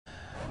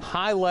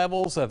High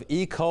levels of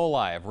E.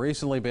 coli have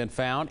recently been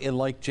found in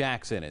Lake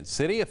Jackson, and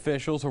city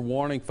officials are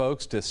warning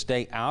folks to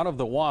stay out of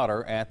the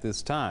water at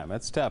this time.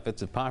 That's tough.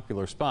 It's a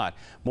popular spot.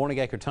 Morning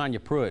Anchor Tanya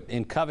Pruitt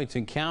in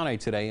Covington County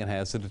today and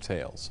has the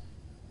details.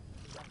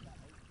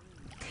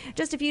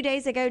 Just a few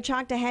days ago,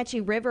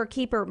 Choctawhatchee River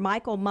keeper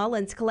Michael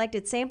Mullins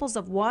collected samples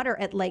of water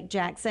at Lake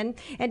Jackson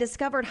and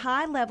discovered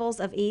high levels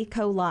of E.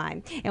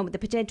 coli. And with the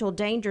potential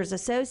dangers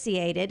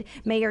associated,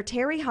 Mayor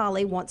Terry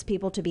Hawley wants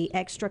people to be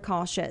extra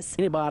cautious.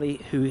 Anybody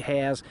who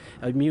has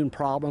immune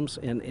problems,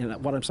 and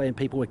what I'm saying,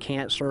 people with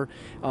cancer,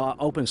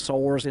 open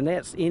sores, and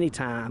that's any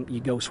time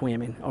you go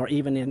swimming or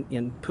even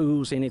in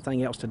pools,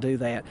 anything else to do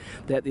that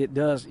it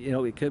does,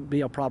 it could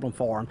be a problem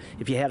for them.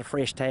 If you had a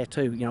fresh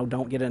tattoo,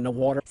 don't get in the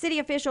water. City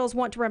officials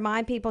want to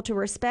remind people to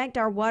respect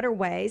our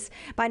waterways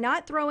by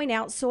not throwing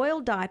out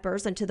soiled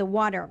diapers into the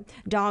water.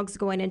 Dogs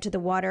going into the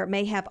water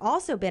may have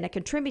also been a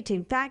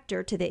contributing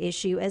factor to the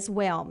issue as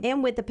well.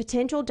 And with the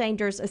potential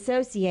dangers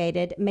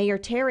associated, Mayor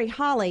Terry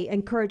Hawley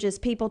encourages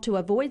people to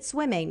avoid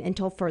swimming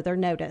until further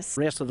notice.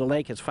 The rest of the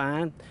lake is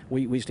fine.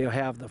 We still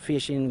have the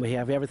fishing, we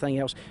have everything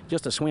else.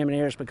 Just the swimming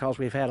areas, because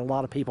we've had a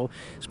lot of people,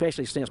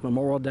 especially since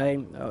Memorial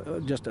Day,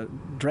 just a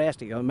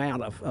drastic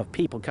amount of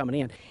people coming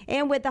in.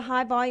 And with the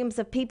high volumes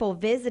of people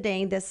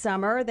visiting this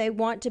summer, they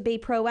want to be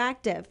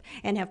proactive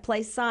and have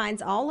placed signs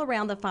all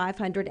around the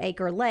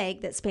 500-acre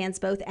lake that spans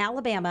both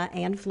Alabama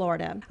and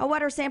Florida. A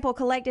water sample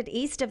collected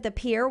east of the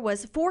pier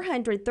was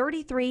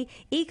 433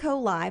 E.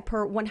 coli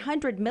per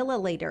 100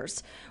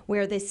 milliliters,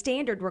 where the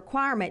standard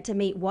requirement to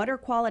meet water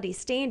quality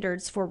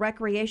standards for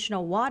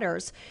recreational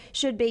waters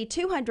should be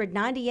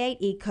 298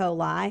 E.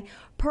 coli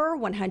per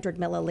 100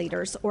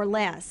 milliliters or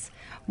less.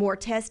 More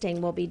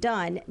testing will be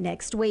done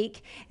next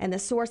week, and the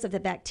source of the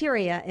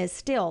bacteria is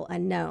still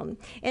unknown.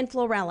 In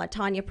Florala,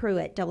 Tanya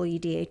Pruitt,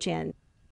 WDHN.